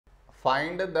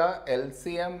Find the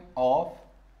LCM of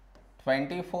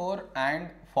 24 and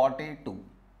 42.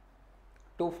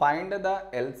 To find the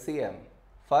LCM,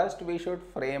 first we should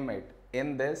frame it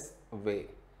in this way.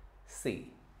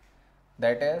 See,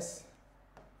 that is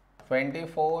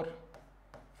 24,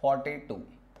 42.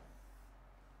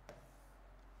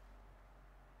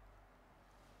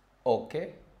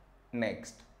 Okay,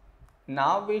 next.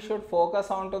 Now we should focus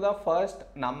on to the first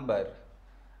number,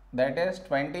 that is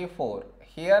 24.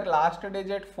 Here last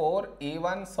digit 4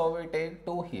 even, so we take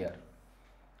 2 here.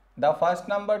 The first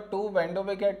number 2, when do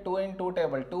we get 2 in 2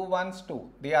 table? 2 ones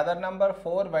 2. The other number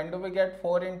 4, when do we get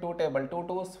 4 in 2 table? 2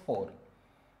 twos 4.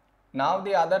 Now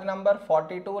the other number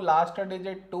 42, last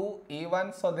digit 2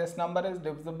 even, so this number is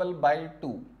divisible by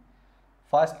 2.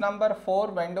 First number 4,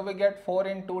 when do we get 4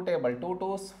 in 2 table? 2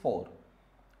 twos 4.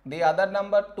 The other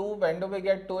number 2, when do we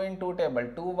get 2 in 2 table?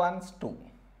 2 ones 2.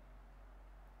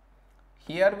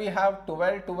 Here we have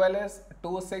 12, 12 is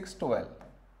 2, 6, 12.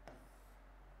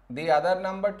 The other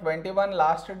number 21,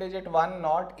 last digit 1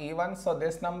 not even, so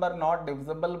this number not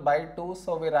divisible by 2,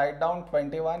 so we write down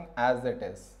 21 as it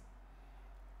is.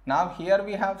 Now here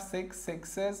we have 6,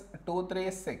 6 is 2,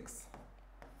 3, 6.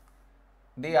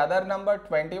 The other number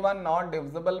 21 not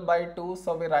divisible by 2,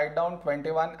 so we write down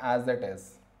 21 as it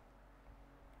is.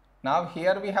 Now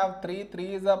here we have 3,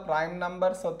 3 is a prime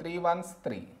number, so 3 ones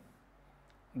 3.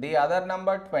 The other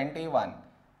number 21.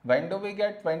 When do we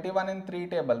get 21 in 3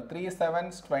 table? 3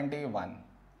 sevens 21.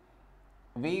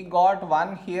 We got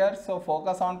 1 here, so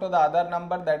focus on to the other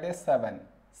number, that is 7.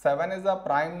 7 is a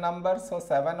prime number, so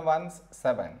 7 ones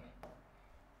 7.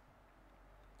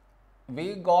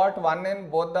 We got 1 in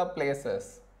both the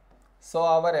places, so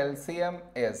our LCM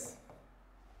is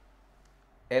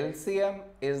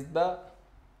the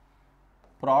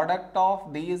product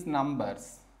of these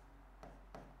numbers.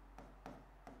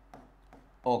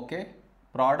 Okay,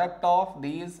 product of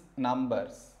these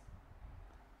numbers,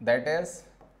 that is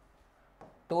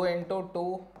 2 into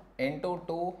 2 into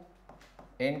 2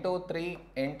 into 3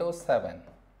 into 7.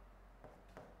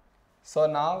 So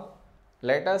now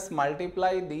let us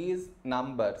multiply these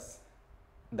numbers,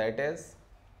 that is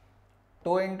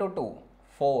 2 into 2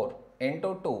 4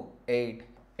 into 2 8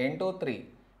 into 3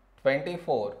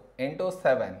 24 into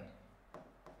 7.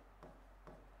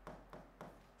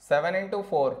 7 into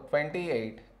 4,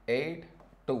 28, 8,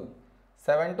 2.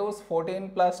 7 2s 14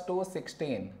 plus 2,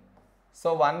 16.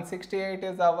 So 168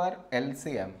 is our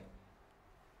LCM.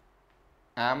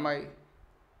 Am I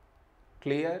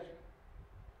clear?